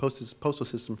the postal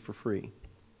system for free.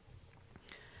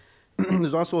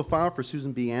 There's also a file for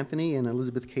Susan B. Anthony and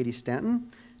Elizabeth Cady Stanton,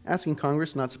 asking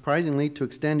Congress, not surprisingly, to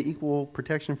extend equal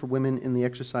protection for women in the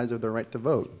exercise of their right to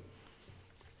vote.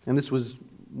 And this was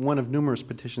one of numerous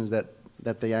petitions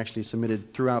that they actually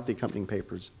submitted throughout the accompanying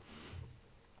papers.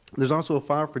 There's also a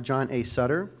file for John A.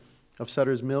 Sutter of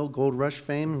Sutter's Mill Gold Rush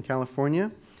fame in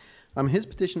California. His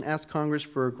petition asked Congress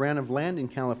for a grant of land in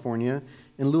California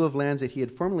in lieu of lands that he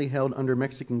had formerly held under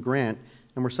Mexican grant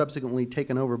and were subsequently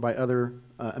taken over by other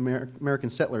American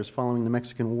settlers following the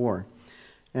Mexican War.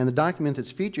 And the document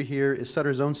that's featured here is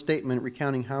Sutter's own statement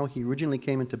recounting how he originally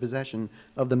came into possession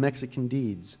of the Mexican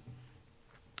deeds.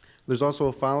 There's also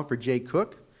a file for Jay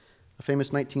Cook, a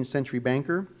famous 19th century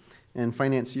banker and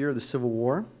financier of the Civil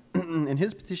War. And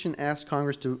his petition asked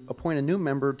Congress to appoint a new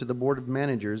member to the Board of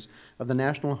Managers of the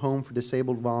National Home for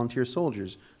Disabled Volunteer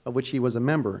Soldiers, of which he was a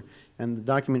member. And the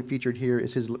document featured here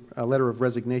is his letter of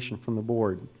resignation from the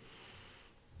board.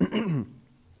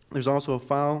 There's also a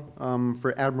file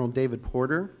for Admiral David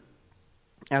Porter,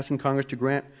 asking Congress to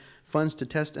grant funds to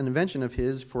test an invention of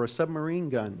his for a submarine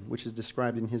gun, which is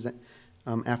described in his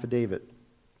affidavit.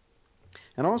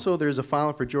 And also there's a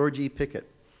file for George E.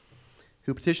 Pickett,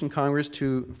 who petitioned Congress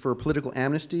for a political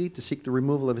amnesty to seek the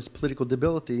removal of his political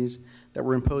debilities that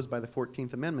were imposed by the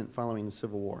 14th Amendment following the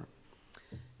Civil War.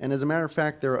 And as a matter of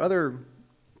fact, there are other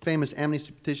famous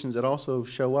amnesty petitions that also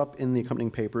show up in the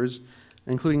accompanying papers,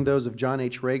 including those of John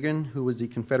H. Reagan, who was the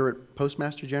Confederate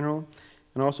Postmaster General,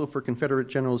 and also for Confederate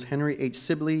Generals Henry H.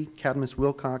 Sibley, Cadmus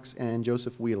Wilcox, and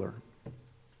Joseph Wheeler.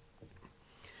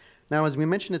 Now, as we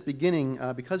mentioned at the beginning,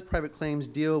 because private claims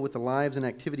deal with the lives and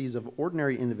activities of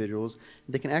ordinary individuals,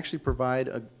 they can actually provide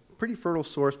a pretty fertile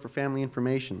source for family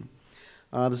information.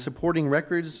 The supporting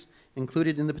records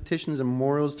included in the petitions and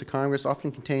memorials to Congress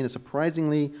often contain a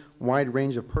surprisingly wide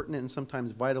range of pertinent and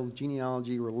sometimes vital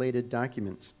genealogy-related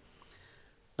documents.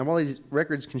 Now, while these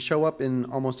records can show up in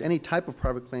almost any type of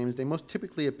private claims, they most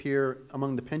typically appear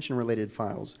among the pension-related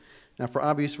files. Now, for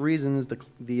obvious reasons,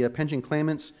 the pension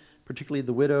claimants, particularly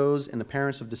the widows and the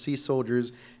parents of deceased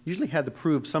soldiers, usually had to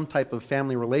prove some type of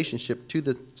family relationship to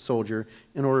the soldier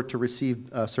in order to receive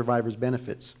survivor's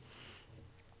benefits.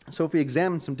 So if we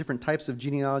examine some different types of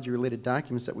genealogy-related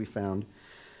documents that we found,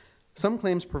 some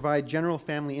claims provide general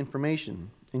family information,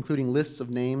 including lists of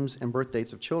names and birth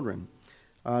dates of children.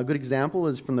 A good example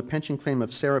is from the pension claim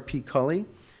of Sarah P. Cully,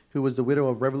 who was the widow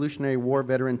of Revolutionary War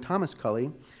veteran Thomas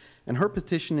Cully, and her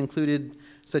petition included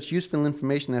such useful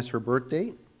information as her birth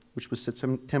date, which was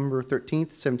September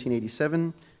 13th,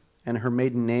 1787, and her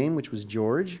maiden name, which was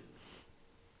George,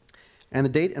 and the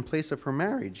date and place of her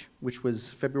marriage, which was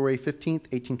February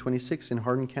 15th, 1826 in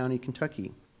Hardin County,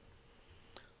 Kentucky.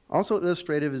 Also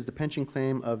illustrative is the pension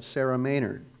claim of Sarah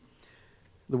Maynard,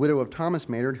 the widow of Thomas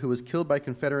Maynard, who was killed by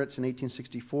Confederates in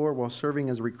 1864 while serving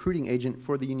as a recruiting agent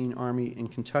for the Union Army in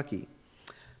Kentucky.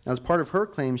 Now, as part of her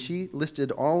claim, she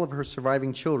listed all of her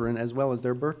surviving children as well as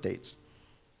their birth dates.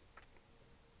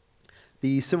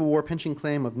 The Civil War pension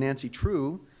claim of Nancy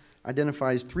True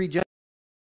identifies 3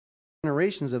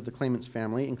 generations of the claimant's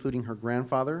family, including her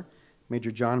grandfather, Major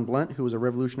John Blunt, who was a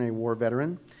Revolutionary War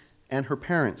veteran, and her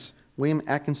parents, William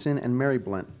Atkinson and Mary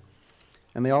Blunt.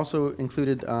 And they also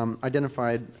included,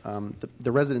 identified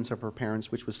the residence of her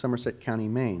parents, which was Somerset County,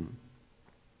 Maine.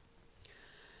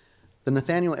 The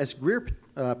Nathaniel S. Greer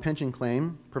pension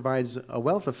claim provides a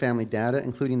wealth of family data,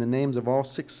 including the names of all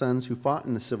 6 sons who fought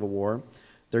in the Civil War,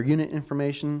 their unit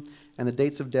information, and the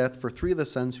dates of death for 3 of the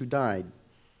sons who died.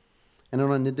 And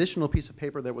on an additional piece of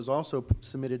paper that was also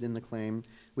submitted in the claim,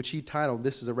 which he titled,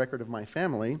 "This is a Record of My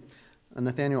Family,"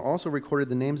 Nathaniel also recorded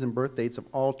the names and birth dates of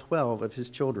all 12 of his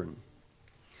children.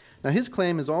 Now, his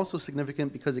claim is also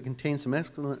significant because it contains some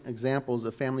excellent examples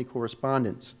of family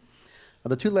correspondence.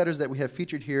 The 2 letters that we have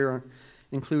featured here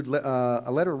include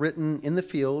a letter written in the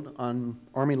field on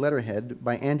Army letterhead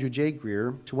by Andrew J.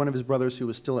 Greer to one of his brothers who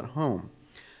was still at home.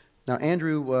 Now,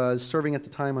 Andrew was serving at the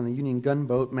time on the Union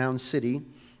gunboat Mound City,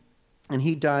 and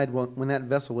he died when that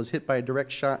vessel was hit by a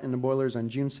direct shot in the boilers on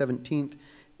June 17,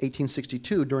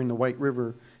 1862, during the White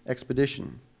River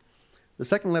expedition. The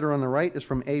second letter on the right is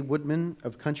from A. Woodman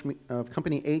of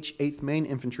Company H, 8th Maine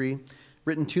Infantry,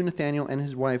 written to Nathaniel and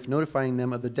his wife, notifying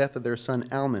them of the death of their son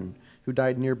Alman, who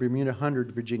died near Bermuda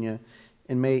Hundred, Virginia,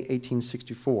 in May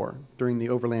 1864 during the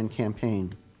Overland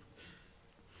Campaign.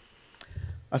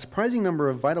 A surprising number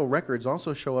of vital records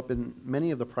also show up in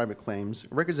many of the private claims,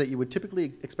 records that you would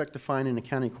typically expect to find in a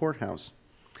county courthouse.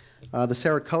 The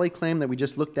Sarah Cully claim that we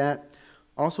just looked at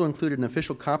also included an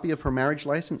official copy of her marriage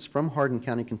license from Hardin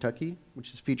County, Kentucky,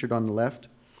 which is featured on the left,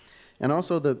 and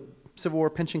also the Civil War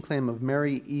pension claim of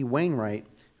Mary E. Wainwright,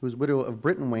 who was widow of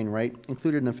Britton Wainwright,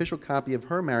 included an official copy of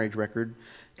her marriage record,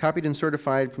 copied and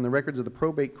certified from the records of the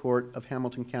probate court of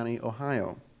Hamilton County,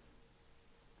 Ohio.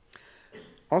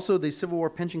 Also, the Civil War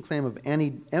pension claim of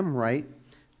Annie M. Wright,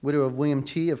 widow of William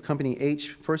T. of Company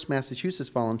H, 1st Massachusetts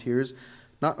Volunteers,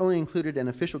 not only included an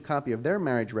official copy of their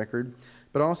marriage record,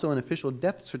 but also an official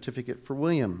death certificate for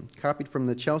William, copied from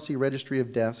the Chelsea Registry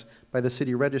of Deaths by the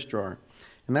city registrar.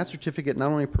 And that certificate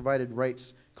not only provided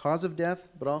Wright's cause of death,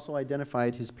 but also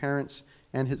identified his parents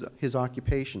and his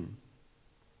occupation.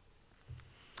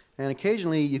 And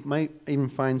occasionally, you might even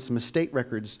find some estate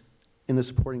records in the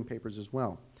supporting papers as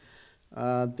well.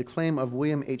 The claim of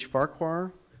William H.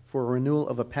 Farquhar for a renewal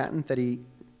of a patent that he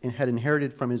had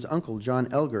inherited from his uncle, John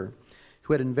Elgar,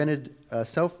 who had invented a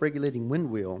self-regulating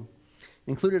windwheel,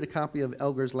 included a copy of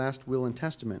Elgar's last will and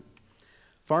testament.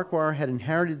 Farquhar had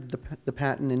inherited the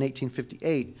patent in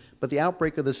 1858, but the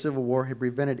outbreak of the Civil War had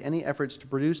prevented any efforts to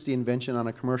produce the invention on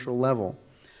a commercial level.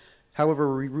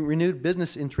 However, renewed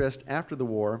business interest after the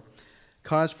war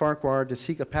caused Farquhar to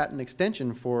seek a patent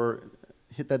extension for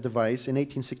that device in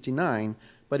 1869,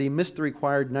 but he missed the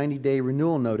required 90-day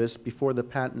renewal notice before the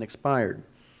patent expired.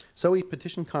 So he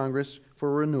petitioned Congress for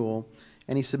a renewal,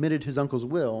 and he submitted his uncle's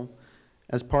will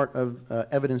as part of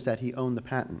evidence that he owned the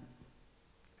patent.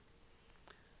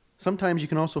 Sometimes you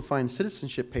can also find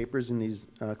citizenship papers in these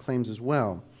claims as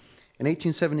well. In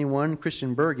 1871,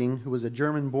 Christian Berging, who was a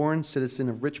German-born citizen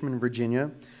of Richmond,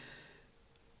 Virginia,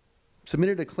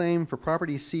 submitted a claim for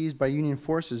property seized by Union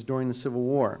forces during the Civil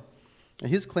War. Now,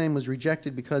 his claim was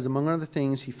rejected because, among other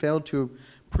things, he failed to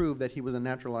prove that he was a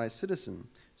naturalized citizen.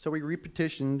 So he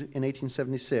repetitioned in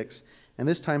 1876, and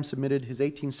this time submitted his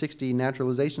 1860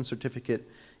 naturalization certificate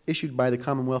issued by the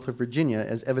Commonwealth of Virginia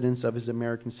as evidence of his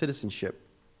American citizenship.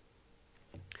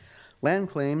 Land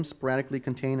claims sporadically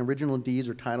contain original deeds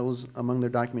or titles among their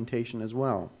documentation as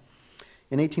well.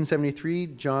 In 1873,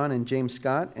 John and James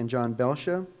Scott and John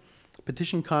Belsha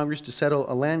petitioned Congress to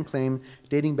settle a land claim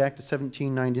dating back to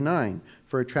 1799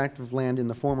 for a tract of land in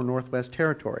the former Northwest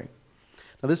Territory.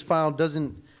 Now, this file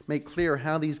doesn't make clear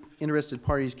how these interested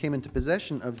parties came into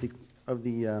possession of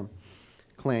the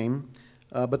claim,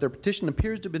 but their petition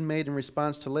appears to have been made in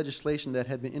response to legislation that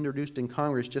had been introduced in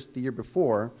Congress just the year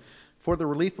before for the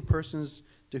relief of persons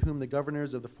to whom the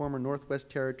governors of the former Northwest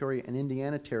Territory and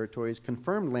Indiana Territories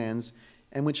confirmed lands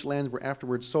and which lands were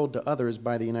afterwards sold to others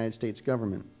by the United States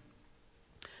government.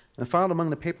 And filed among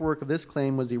the paperwork of this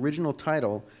claim was the original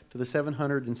title to the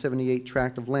 778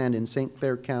 tract of land in St.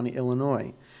 Clair County,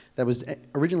 Illinois, that was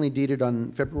originally deeded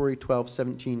on February 12,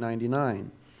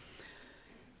 1799.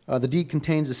 The deed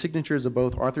contains the signatures of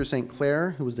both Arthur St.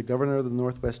 Clair, who was the governor of the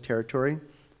Northwest Territory,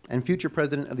 and future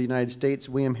President of the United States,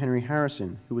 William Henry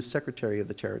Harrison, who was Secretary of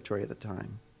the Territory at the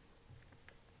time.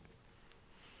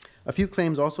 A few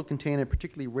claims also contain a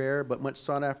particularly rare but much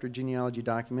sought-after genealogy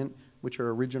document, which are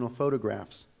original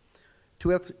photographs.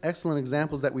 Two excellent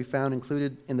examples that we found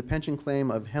included in the pension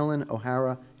claim of Helen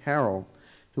O'Hara Harrell,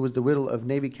 who was the widow of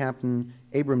Navy Captain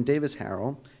Abram Davis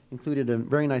Harrell, included a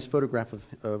very nice photograph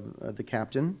of the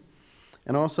captain.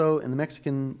 And also in the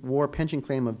Mexican War pension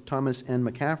claim of Thomas N.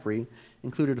 McCaffrey,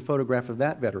 included a photograph of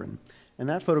that veteran. And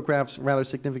that photograph's rather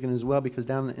significant as well because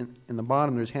down in the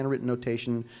bottom there's handwritten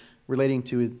notation relating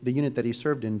to the unit that he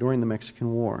served in during the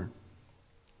Mexican War.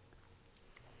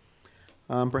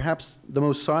 Perhaps the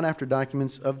most sought-after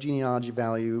documents of genealogy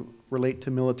value relate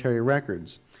to military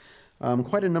records.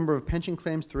 Quite a number of pension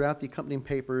claims throughout the accompanying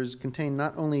papers contain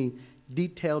not only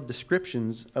detailed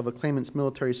descriptions of a claimant's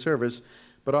military service,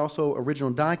 but also original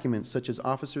documents such as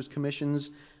officers'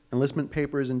 commissions, enlistment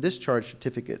papers, and discharge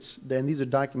certificates. And these are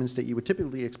documents that you would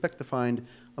typically expect to find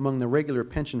among the regular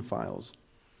pension files.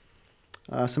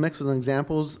 Some excellent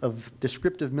examples of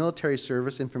descriptive military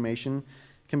service information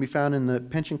can be found in the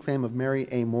pension claim of Mary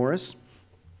A. Morris,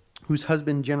 whose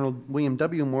husband, General William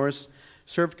W. Morris,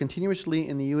 served continuously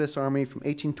in the U.S. Army from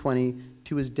 1820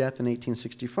 to his death in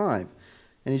 1865.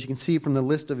 And as you can see from the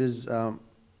list of his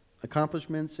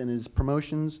accomplishments and his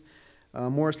promotions,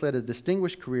 Morris led a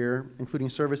distinguished career, including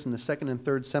service in the Second and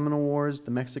Third Seminole Wars,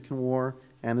 the Mexican War,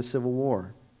 and the Civil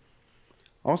War.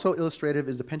 Also illustrative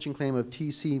is the pension claim of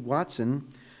T.C. Watson,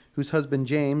 whose husband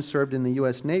James served in the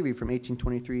U.S. Navy from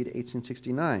 1823 to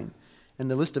 1869. And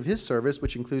the list of his service,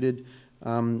 which included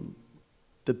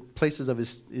the places of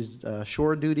his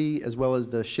shore duty as well as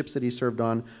the ships that he served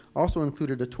on, also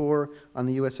included a tour on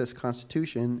the USS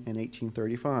Constitution in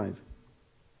 1835.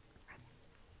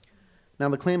 Now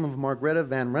the claim of Margaretha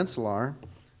van Rensselaer,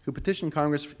 who petitioned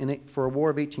Congress for a War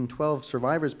of 1812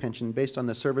 survivor's pension based on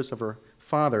the service of her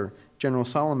father, General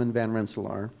Solomon van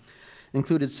Rensselaer,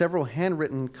 included several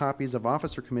handwritten copies of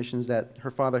officer commissions that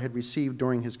her father had received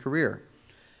during his career.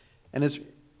 And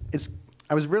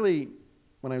I was really,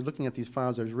 when I was looking at these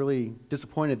files, I was really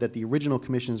disappointed that the original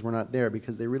commissions were not there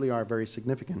because they really are very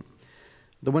significant.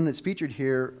 The one that's featured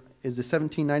here is the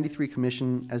 1793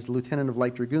 commission as Lieutenant of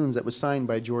Light Dragoons that was signed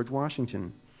by George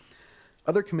Washington.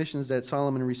 Other commissions that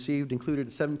Solomon received included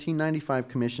a 1795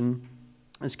 commission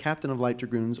as Captain of Light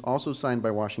Dragoons, also signed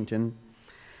by Washington,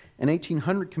 an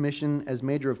 1800 commission as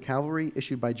Major of Cavalry,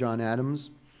 issued by John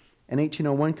Adams, an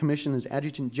 1801 commission as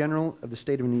Adjutant General of the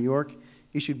State of New York,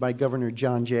 issued by Governor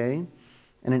John Jay,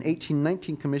 and an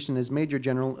 1819 commission as Major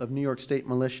General of New York State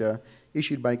Militia,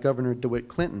 issued by Governor DeWitt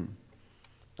Clinton.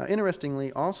 Now,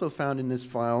 interestingly, also found in this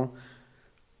file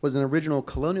was an original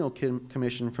colonial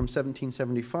commission from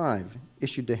 1775,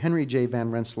 issued to Henry J.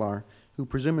 Van Rensselaer, who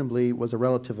presumably was a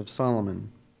relative of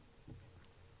Solomon.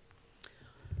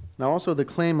 Now, also the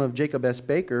claim of Jacob S.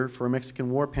 Baker for a Mexican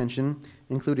War pension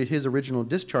included his original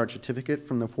discharge certificate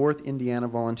from the 4th Indiana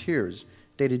Volunteers,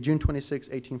 dated June 26,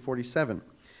 1847.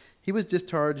 He was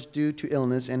discharged due to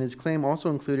illness, and his claim also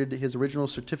included his original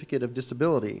certificate of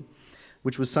disability,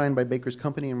 which was signed by Baker's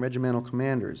company and regimental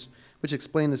commanders, which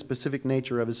explained the specific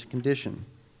nature of his condition.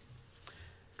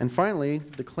 And finally,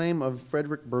 the claim of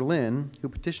Frederick Berlin, who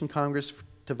petitioned Congress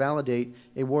to validate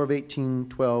a War of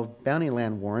 1812 bounty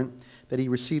land warrant that he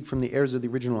received from the heirs of the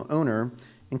original owner,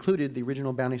 included the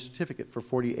original bounty certificate for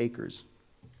 40 acres.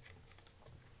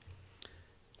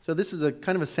 So this is a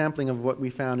kind of a sampling of what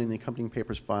we found in the accompanying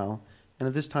papers file, and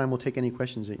at this time we'll take any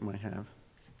questions that you might have.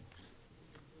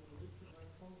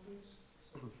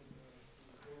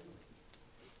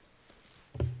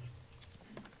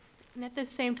 And at the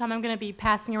same time, I'm going to be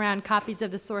passing around copies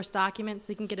of the source documents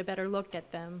so you can get a better look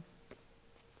at them.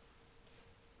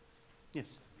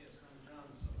 Yes. Yes, I'm John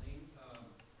Saline.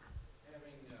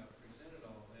 Having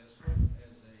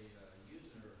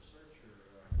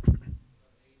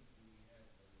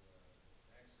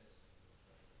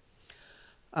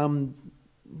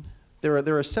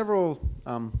There are several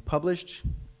published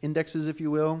indexes, if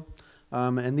you will,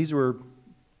 and these were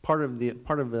part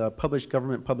of published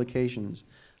government publications.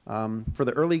 For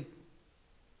the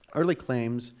early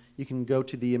claims, you can go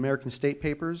to the American State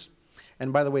Papers,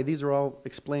 and by the way, these are all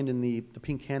explained in the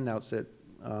pink handouts that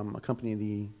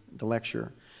accompany the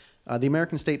lecture. The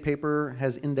American State Paper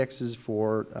has indexes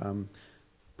for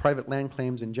private land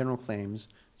claims and general claims,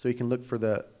 so you can look for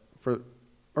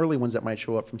early ones that might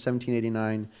show up from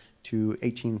 1789 to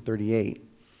 1838.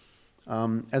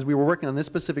 As we were working on this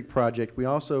specific project, we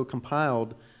also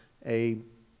compiled a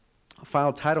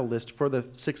file title list for the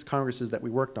 6 Congresses that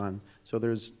we worked on. So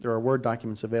there are Word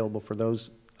documents available for those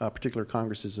particular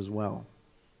Congresses as well.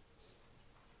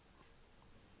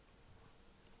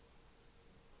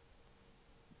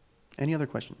 Any other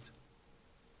questions?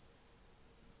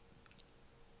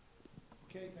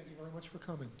 Okay, thank you very much for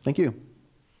coming. Thank you.